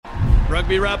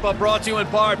Rugby Wrap-Up brought to you in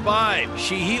part by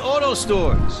Sheehy Auto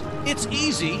Stores. It's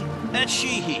easy at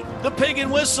Sheehy. The Pig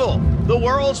and Whistle, the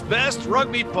world's best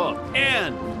rugby pub.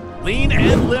 And Lean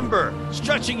and Limber,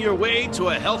 stretching your way to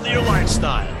a healthier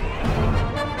lifestyle.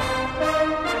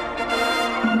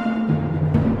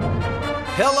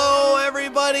 Hello,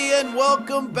 everybody, and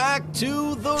welcome back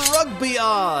to The Rugby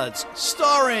Odds,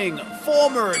 starring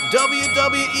former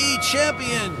WWE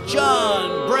champion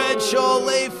John Bradshaw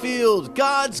Layfield,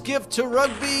 God's gift to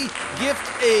rugby,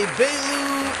 Gift A.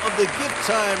 Bailu of the Gift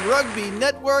Time Rugby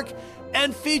Network,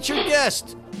 and featured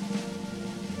guest.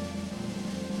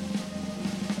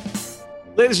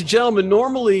 Ladies and gentlemen,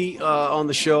 normally on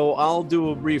the show, I'll do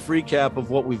a brief recap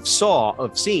of what we've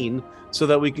seen, so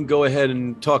that we can go ahead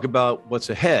and talk about what's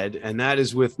ahead. And that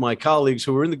is with my colleagues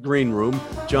who are in the green room,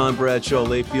 John Bradshaw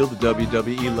Layfield, the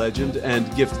WWE legend, and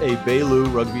Gift A.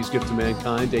 Bailu, Rugby's Gift to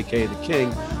Mankind, a.k.a. the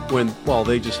King. While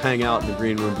they just hang out in the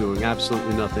green room doing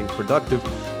absolutely nothing productive,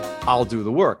 I'll do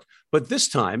the work. But this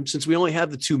time, since we only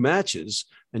have the two matches,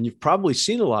 and you've probably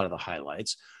seen a lot of the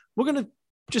highlights, we're going to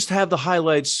just have the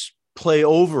highlights play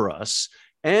over us.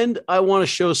 And I want to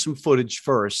show some footage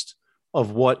first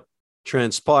of what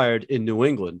transpired in New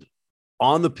England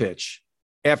on the pitch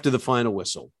after the final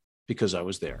whistle, because I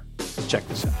was there. Check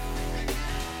this out.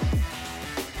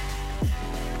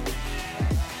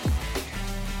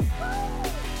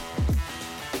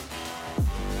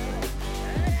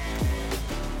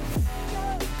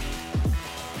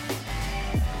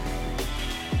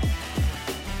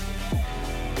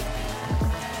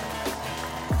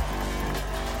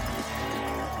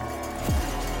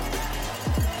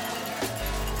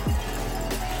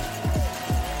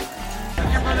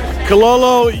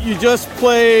 Kalolo, you just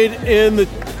played in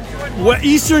the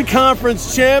Eastern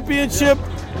Conference Championship.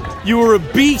 You were a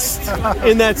beast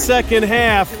in that second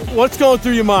half. What's going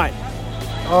through your mind?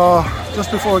 Just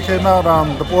before we came out,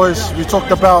 the boys, we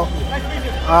talked about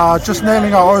just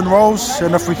nailing our own roles,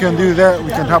 and if we can do that,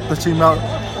 we can help the team out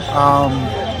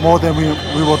more than we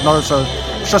would know. So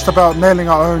it's just about nailing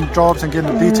our own jobs and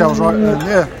getting the details right. And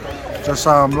yeah, just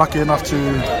lucky enough to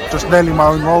just nailing my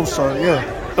own roles. So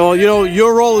yeah. Well, you know,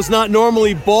 your role is not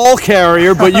normally ball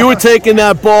carrier, but you were taking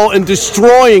that ball and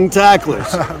destroying tacklers.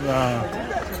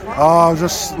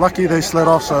 Just lucky they slid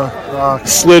off.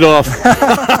 Slid off.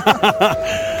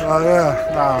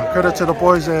 Credit to the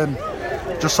boys, and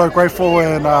just so grateful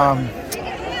and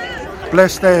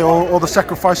blessed all the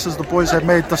sacrifices the boys have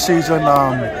made this season.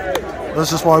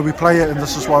 This is why we play it, and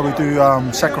this is why we do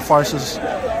sacrifices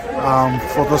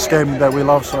for this game that we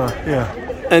love. So, yeah.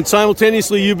 And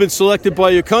simultaneously, you've been selected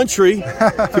by your country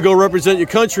to go represent your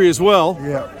country as well.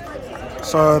 Yeah.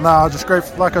 So now, just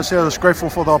grateful. Like I said, just grateful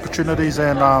for the opportunities,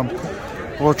 and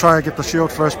we'll try and get the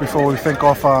shield first before we think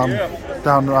off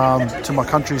down to my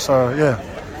country. So yeah.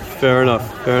 Fair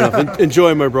enough.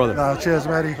 Enjoy, my brother. Cheers,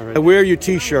 Matty. I wear your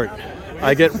T-shirt.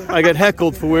 I get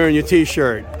heckled for wearing your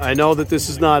T-shirt. I know that this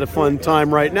is not a fun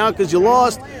time right now because you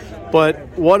lost. But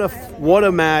what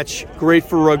a match. Great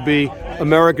for rugby,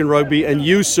 American rugby, and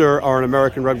you, sir, are an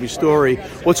American rugby story.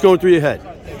 What's going through your head?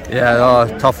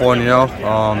 Yeah, tough one, you know.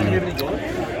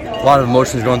 A lot of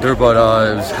emotions going through, but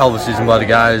it was a hell of a season by the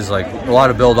guys. Like, a lot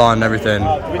to build on and everything.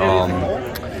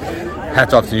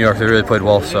 Hats off to New York. They really played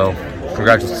well, so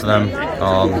congratulations to them.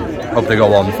 Hope they go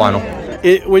well in the final.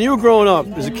 When you were growing up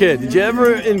as a kid, did you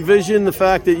ever envision the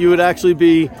fact that you would actually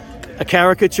be a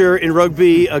caricature in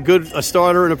rugby, a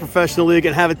starter in a professional league,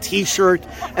 and have a T-shirt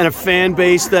and a fan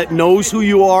base that knows who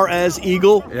you are as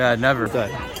Eagle? Yeah, never.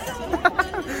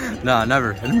 No,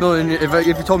 never.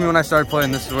 If you told me when I started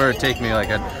playing this is where it'd take me, like,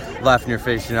 I'd laugh in your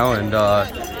face, you know, and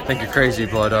think you're crazy.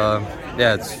 But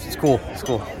yeah, it's cool. It's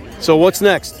cool. So what's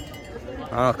next?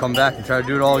 I'll come back and try to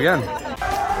do it all again.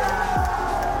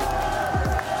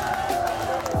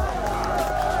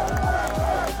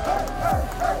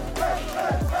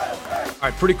 All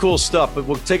right, pretty cool stuff, but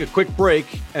we'll take a quick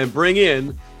break and bring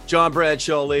in John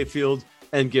Bradshaw Layfield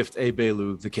and Gift A.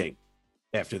 Bailu, the King,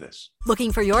 after this.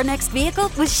 Looking for your next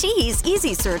vehicle? With Sheehy's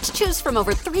Easy Search, choose from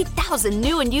over 3,000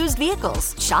 new and used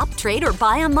vehicles. Shop, trade, or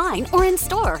buy online or in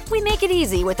store. We make it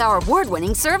easy with our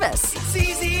award-winning service. It's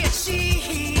easy at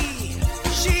Sheehy.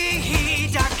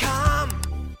 Sheehy.com.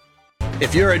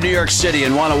 If you're in New York City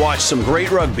and want to watch some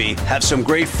great rugby, have some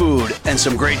great food, and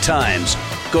some great times,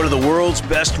 go to the world's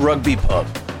best rugby pub,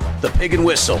 the Pig and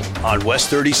Whistle on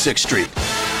West 36th Street.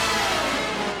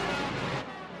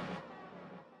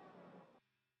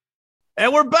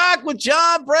 And we're back with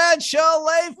John Bradshaw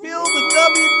Layfield, the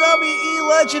WWE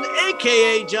legend,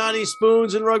 a.k.a. Johnny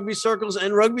Spoons in rugby circles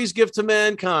and rugby's gift to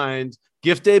mankind,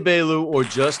 Gift A. Bailu, or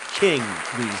just King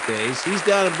these days. He's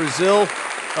down in Brazil.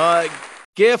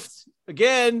 Gift,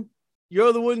 again,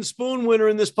 you're the wooden spoon winner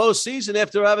in this postseason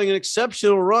after having an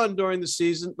exceptional run during the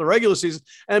season, the regular season.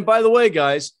 And by the way,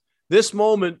 guys, at this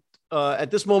moment,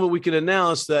 we can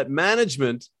announce that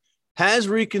management has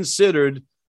reconsidered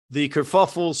the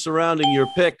kerfuffle surrounding your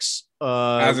picks.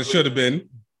 As it should have been.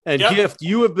 And Gift,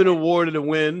 you have been awarded a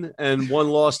win and one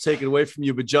loss taken away from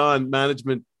you. But John,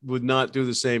 management would not do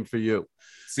the same for you.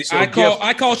 See, so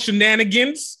I call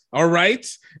shenanigans. All right,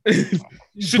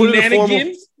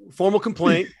 shenanigans. Formal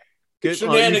complaint.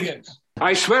 Shenanigans.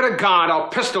 I swear to God, I'll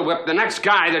pistol whip the next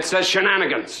guy that says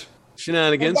shenanigans.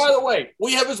 Shenanigans. And by the way,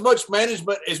 we have as much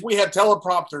management as we have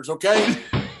teleprompters. Okay,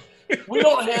 we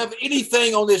don't have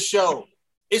anything on this show.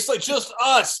 It's like just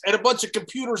us and a bunch of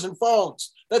computers and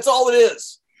phones. That's all it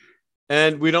is.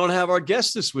 And we don't have our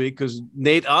guest this week because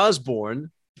Nate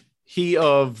Osborne, he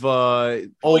of Old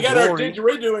we got Glory. our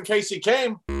didgeridoo in case he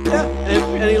came. Yeah,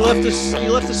 and he left us. He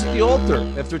left us at the altar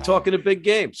after talking a big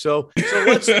game. So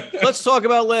let's talk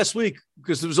about last week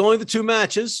because there was only the two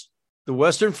matches, the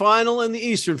Western Final and the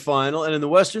Eastern Final. And in the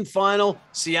Western Final,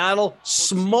 Seattle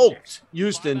smoked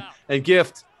Houston. And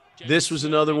Gift, this was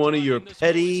another one of your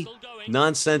petty,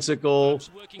 nonsensical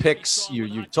picks.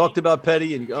 You talked about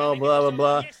petty and blah blah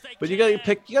blah, but you got to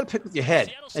pick with your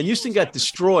head. And Houston got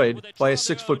destroyed by a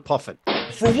 6-foot puffin.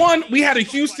 For one, we had a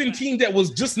Houston team that was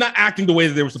just not acting the way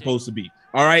that they were supposed to be.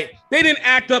 All right, they didn't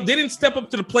act up. They didn't step up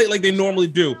to the plate like they normally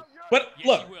do. But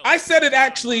look, I said it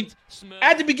actually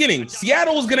at the beginning.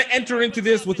 Seattle was going to enter into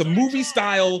this with a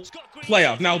movie-style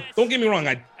playoff. Now, don't get me wrong.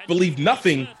 I believed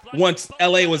nothing once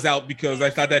LA was out because I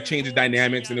thought that changed the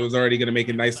dynamics and it was already going to make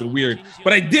it nice and weird.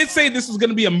 But I did say this was going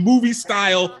to be a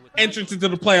movie-style entrance into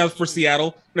the playoffs for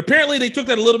Seattle. And apparently they took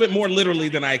that a little bit more literally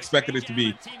than I expected it to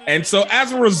be. And so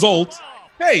as a result,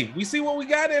 hey, we see what we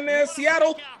got in there.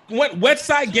 Seattle went West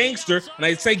Side Gangster. And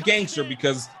I say gangster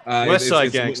because West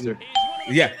Side Gangster.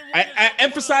 Yeah, I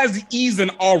emphasize the E's and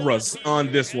auras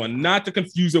on this one, not to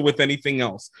confuse it with anything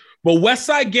else. But West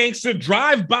Side Gangster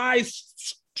drive-by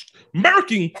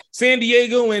murking San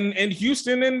Diego and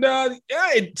Houston. And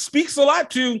it speaks a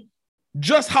lot to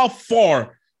just how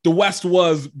far the West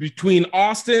was between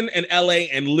Austin and LA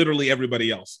and literally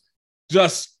everybody else.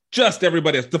 Just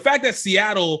everybody else. The fact that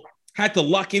Seattle had to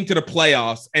luck into the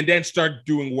playoffs and then start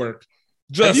doing work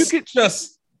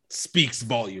just speaks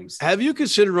volumes. Have you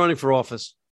considered running for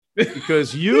office?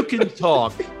 Because you can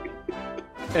talk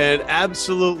and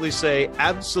absolutely say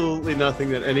absolutely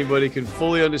nothing that anybody can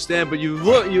fully understand. But you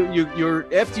look,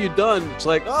 you're after you're done, it's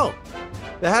like, oh,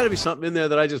 there had to be something in there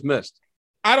that I just missed.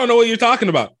 I don't know what you're talking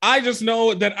about. I just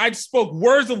know that I spoke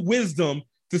words of wisdom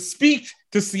to speak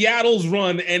to Seattle's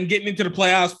run and getting into the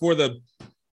playoffs for the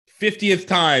 50th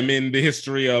time in the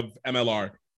history of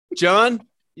MLR. John,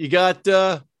 you got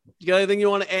anything you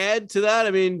want to add to that?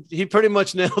 I mean, he pretty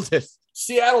much nailed it.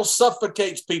 Seattle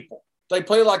suffocates people. They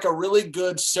play like a really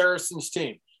good Saracens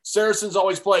team. Saracens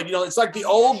always played, it's like the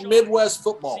old Midwest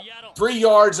football, 3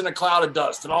 yards in a cloud of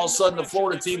dust. And all of a sudden the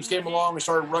Florida teams came along and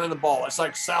started running the ball. It's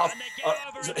like South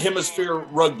Hemisphere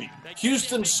rugby.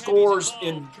 Houston scores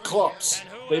in clumps.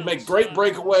 They make great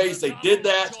breakaways. They did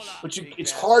that, but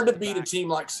it's hard to beat a team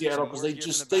like Seattle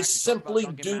because they simply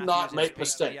do not make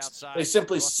mistakes. They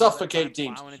simply suffocate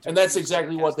teams, and that's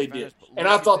exactly what they did. And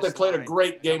I thought they played a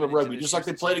great game of rugby, just like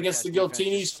they played against the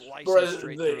Giltinis for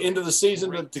the end of the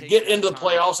season to get into the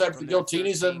playoffs after the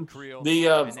Giltinis and the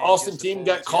Austin team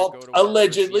got caught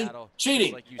allegedly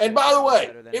cheating. And by the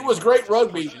way, it was great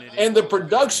rugby, and the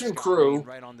production crew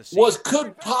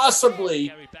could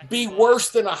possibly be worse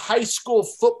than a high school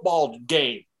football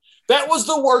game. That was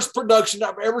the worst production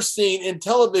I've ever seen in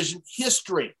television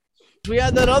history. We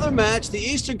had that other match, the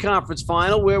Eastern Conference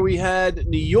Final, where we had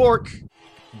New York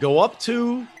go up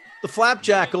to the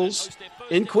Flapjackals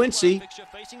in Quincy,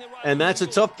 and that's a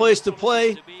tough place to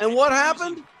play. And what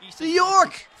happened? New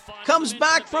York comes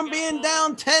back from being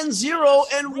down 10-0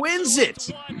 and wins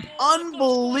it.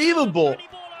 Unbelievable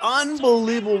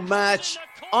match,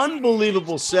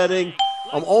 unbelievable setting.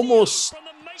 I'm almost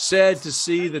sad to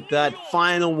see that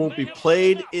final won't be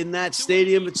played in that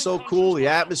stadium. It's so cool. The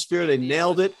atmosphere, they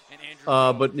nailed it.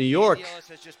 But New York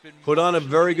put on a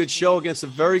very good show against a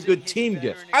very good team,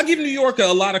 Gift. I'll give New York a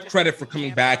lot of credit for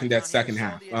coming back in that second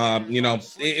half.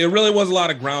 It really was a lot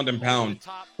of ground and pound.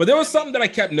 But there was something that I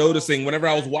kept noticing whenever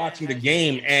I was watching the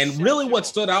game. And really what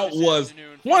stood out was,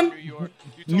 one,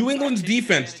 New England's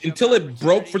defense, until it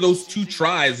broke for those 2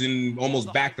 tries in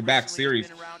almost back-to-back series.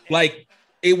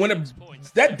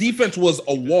 That defense was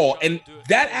a wall, and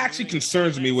that actually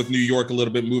concerns me with New York a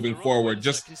little bit moving forward,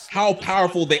 just how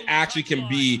powerful they actually can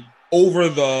be over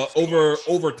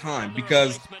time,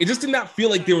 because it just did not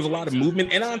feel like there was a lot of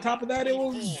movement. And on top of that, it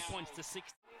was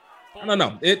I don't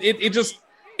know.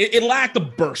 It lacked the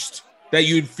burst that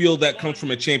you'd feel that comes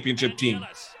from a championship team.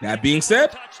 That being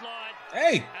said,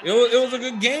 hey, it was a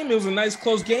good game. It was a nice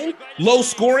close game. Low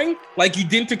scoring, like you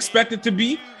didn't expect it to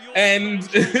be. And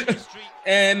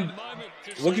and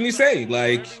what can you say?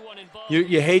 Like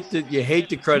you hate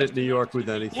to credit New York with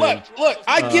anything. Look,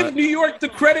 I give New York the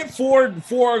credit for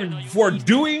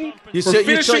finishing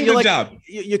the job.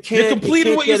 You can't. You're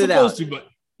completing what you're supposed to, but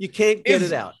you can't get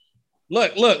it out.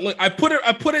 Look. I put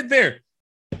it there.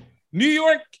 New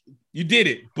York, you did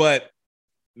it, but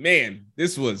man,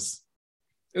 this was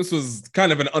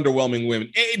kind of an underwhelming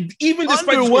win. Even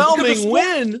despite underwhelming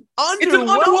win. It's an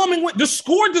underwhelming win. The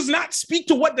score does not speak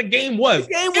to what the game was.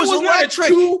 The game was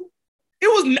electric.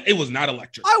 It was not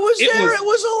electric. I was there. It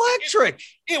was electric.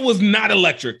 It was not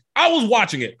electric. I was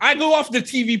watching it. I go off the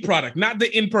TV product, not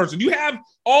the in-person. You have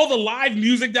all the live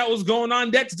music that was going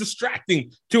on. That's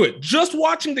distracting to it. Just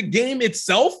watching the game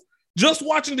itself,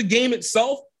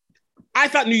 I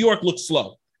thought New York looked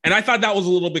slow. And I thought that was a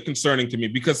little bit concerning to me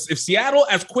because if Seattle,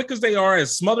 as quick as they are,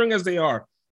 as smothering as they are,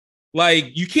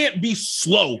 like you can't be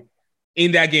slow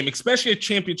in that game, especially a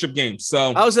championship game.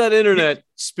 So how's that internet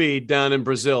speed down in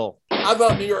Brazil? I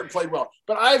thought New York played well,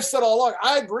 but I've said all along,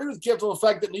 I agree with Kip on the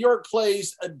fact that New York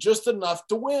plays just enough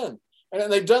to win.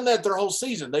 And they've done that their whole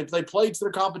season. They played to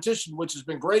their competition, which has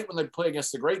been great when they play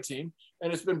against a great team.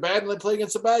 And it's been bad when they play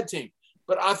against a bad team.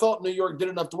 But I thought New York did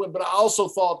enough to win. But I also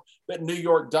thought that New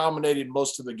York dominated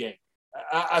most of the game.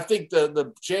 I think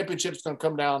the championship's going to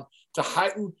come down to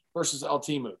Heighton versus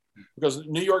Altimu because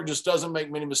New York just doesn't make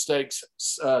many mistakes.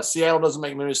 Seattle doesn't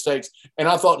make many mistakes. And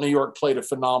I thought New York played a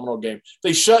phenomenal game.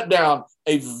 They shut down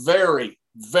a very,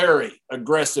 very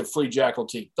aggressive Free Jackal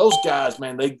team. Those guys,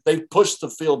 man, they push the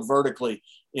field vertically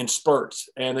in spurts,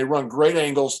 and they run great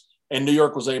angles, and New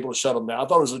York was able to shut them down. I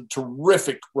thought it was a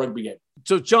terrific rugby game.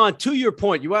 So, John, to your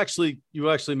point, you actually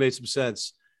made some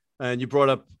sense, and you brought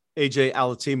up AJ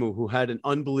Alatimu, who had an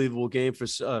unbelievable game for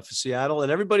Seattle,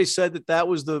 and everybody said that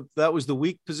was the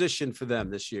weak position for them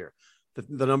this year,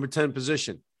 the number 10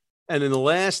 position. And in the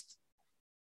last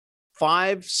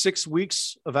 5-6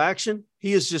 weeks of action,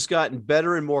 he has just gotten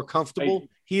better and more comfortable.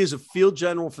 He is a field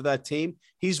general for that team.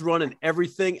 He's running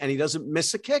everything, and he doesn't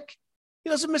miss a kick.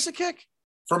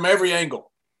 From every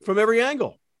angle.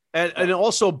 And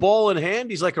also ball in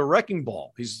hand, he's like a wrecking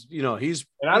ball. And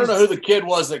I don't know who the kid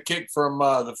was that kicked from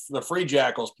the Free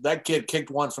Jackals, but that kid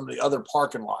kicked one from the other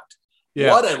parking lot.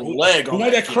 Yeah. What a leg on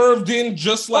that curved in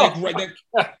just like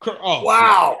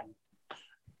wow.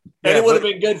 And it would have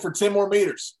been good for 10 more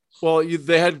meters. Well,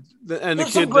 they had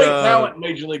There's some great talent in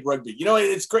Major League Rugby.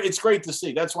 It's great. It's great to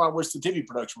see. That's why I wish the TV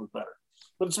production was better.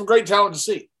 But it's some great talent to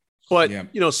see. But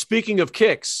speaking of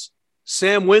kicks,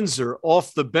 Sam Windsor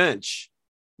off the bench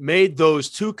made those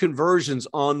 2 conversions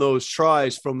on those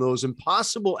tries from those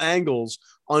impossible angles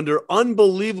under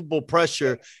unbelievable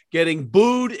pressure, getting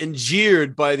booed and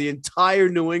jeered by the entire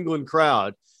New England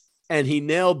crowd. And he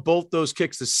nailed both those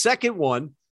kicks. The second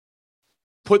one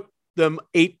put them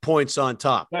 8 points on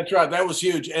top. That's right. That was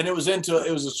huge. And it was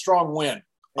a strong win.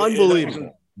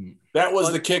 Unbelievable. That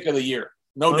was the kick of the year.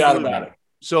 No doubt about it.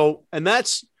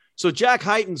 So Jack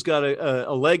Heighton's got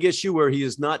a leg issue where he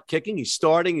is not kicking. He's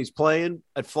starting. He's playing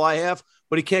at fly half,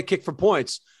 but he can't kick for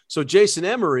points. So Jason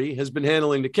Emery has been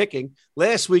handling the kicking.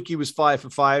 Last week he was 5 for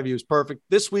 5. He was perfect.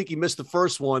 This week he missed the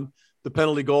first one, the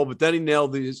penalty goal, but then he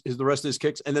nailed the rest of his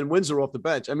kicks. And then Windsor off the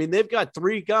bench. I mean, they've got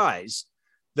 3 guys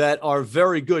that are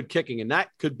very good kicking, and that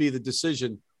could be the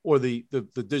decision or the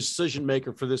decision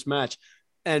maker for this match.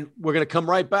 And we're going to come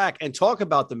right back and talk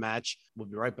about the match. We'll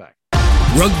be right back.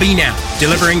 Rugby Now,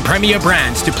 delivering premier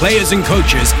brands to players and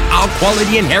coaches. Our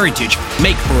quality and heritage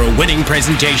make for a winning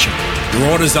presentation.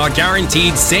 Your orders are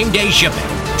guaranteed same-day shipping.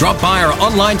 Drop by our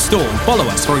online store and follow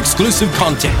us for exclusive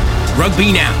content.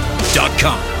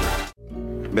 RugbyNow.com.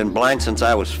 Been blind since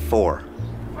I was 4.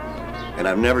 And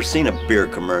I've never seen a beer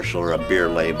commercial or a beer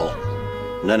label.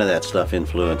 None of that stuff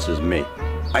influences me.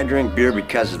 I drink beer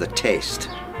because of the taste.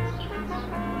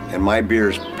 And my beer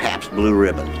is Pabst Blue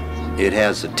Ribbon. It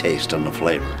has the taste and the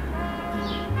flavor.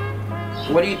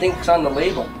 What do you think's on the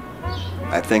label?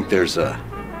 I think there's a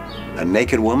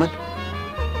naked woman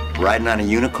riding on a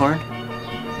unicorn,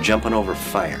 jumping over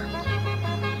fire.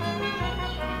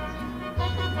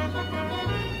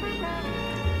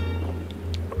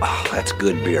 Oh, that's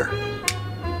good beer.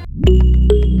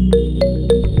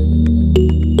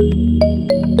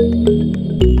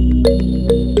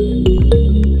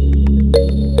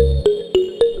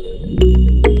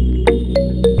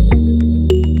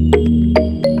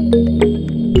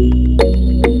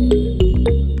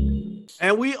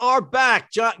 And we are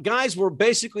back. guys, we're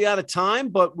basically out of time,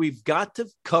 but we've got to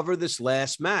cover this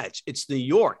last match. It's New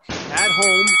York at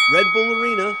home, Red Bull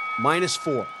Arena,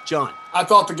 -4. John. I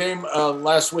thought the game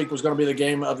last week was going to be the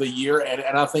game of the year, and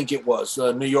I think it was.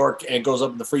 New York and goes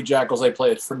up in the Free Jackals. They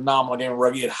play a phenomenal game of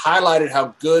rugby. It highlighted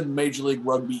how good Major League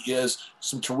Rugby is.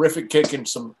 Some terrific kicking,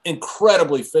 some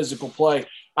incredibly physical play.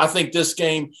 I think this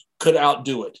game could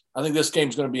outdo it. I think this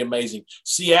game's going to be amazing.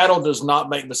 Seattle does not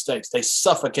make mistakes. They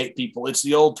suffocate people. It's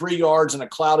the old 3 yards in a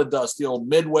cloud of dust, the old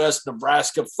Midwest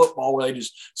Nebraska football where they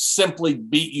just simply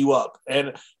beat you up.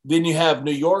 And then you have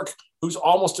New York, who's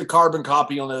almost a carbon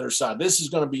copy on the other side. This is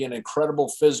going to be an incredible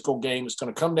physical game. It's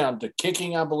going to come down to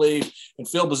kicking, I believe, and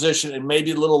field position and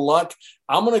maybe a little luck.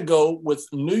 I'm going to go with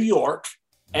New York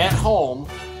at home.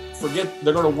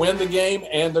 They're going to win the game,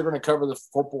 and they're going to cover the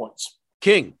 4 points.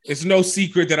 King. It's no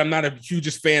secret that I'm not a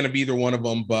hugest fan of either one of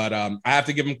them, but I have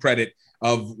to give them credit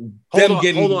of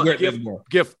getting where there's more.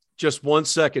 Gift, just 1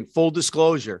 second. Full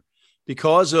disclosure.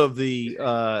 Because of the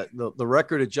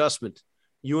record adjustment,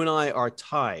 you and I are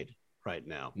tied right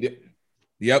now.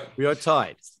 Yep. We are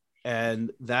tied.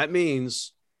 And that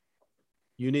means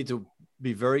you need to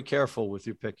be very careful with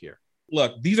your pick here.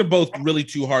 Look, these are both really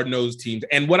two hard-nosed teams.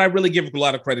 And what I really give a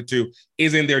lot of credit to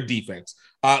is in their defense.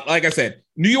 Like I said,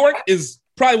 New York is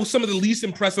probably some of the least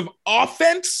impressive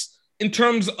offense in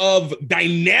terms of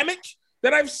dynamic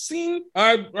that I've seen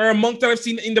or amongst that I've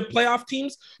seen in the playoff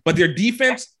teams. But their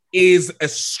defense is a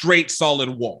straight solid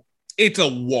wall. It's a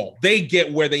wall. They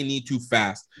get where they need to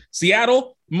fast.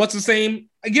 Seattle, much the same.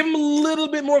 I give them a little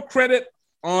bit more credit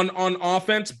on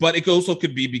offense, but it also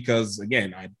could be because,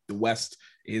 again, the West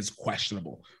is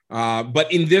questionable.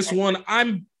 But in this one,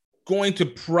 I'm going to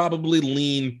probably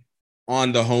lean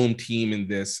on the home team in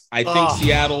this. I think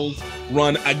Seattle's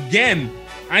run again.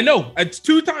 I know it's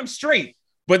 2 times straight,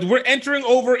 but we're entering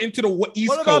over into the East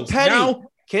What about Coast. Petty? Now,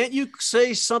 can't you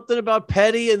say something about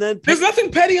Petty and then there's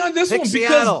nothing petty on this one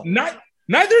Seattle. because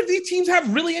neither of these teams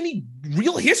have really any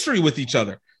real history with each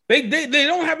other. They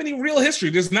don't have any real history.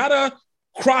 There's not a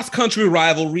cross-country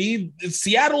rivalry.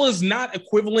 Seattle is not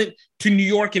equivalent to New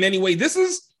York in any way. This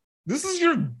is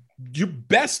your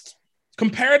best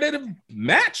comparative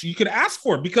match you could ask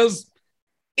for because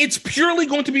it's purely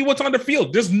going to be what's on the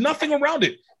field. There's nothing around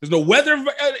it. There's no weather.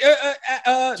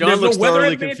 John looks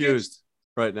thoroughly confused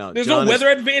right now. There's no weather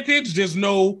advantage. There's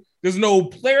no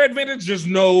player advantage. There's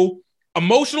no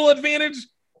emotional advantage.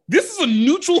 This is a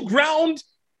neutral ground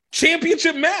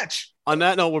championship match. On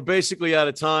that note, we're basically out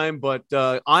of time, but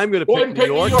I'm going to Go ahead pick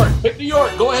and New York. Pick New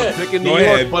York. Go ahead. I'm picking New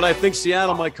York, but I think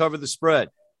Seattle might cover the spread.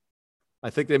 I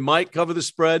think they might cover the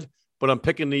spread, but I'm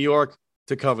picking New York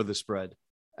to cover the spread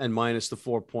and minus the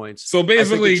 4 points. So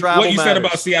basically, what you said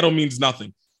about Seattle means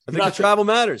nothing. I think the travel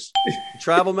matters. The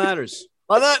travel matters.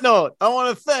 On that note, I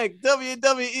want to thank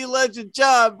WWE legend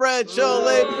John Bradshaw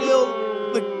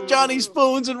Layfield, the Johnny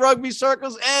Spoons and Rugby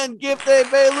Circles, and Gift A.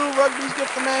 Belu, Rugby's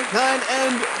Gift to Mankind,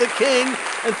 and the King.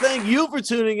 And thank you for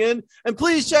tuning in. And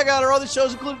please check out our other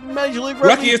shows, including Major League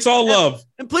Rugby. Rucky, it's all love.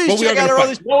 And please check out our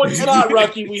other shows. No, it's not,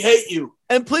 Rucky. We hate you.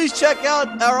 And please check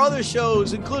out our other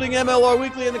shows, including MLR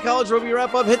Weekly and the College Rugby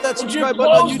Wrap-Up. Hit that subscribe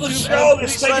button on YouTube.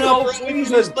 Please sign up for our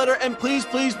newsletter. And please,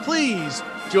 please, please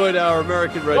join our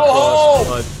American Red Cross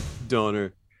Blood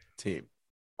Donor Team.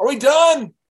 Are we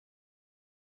done?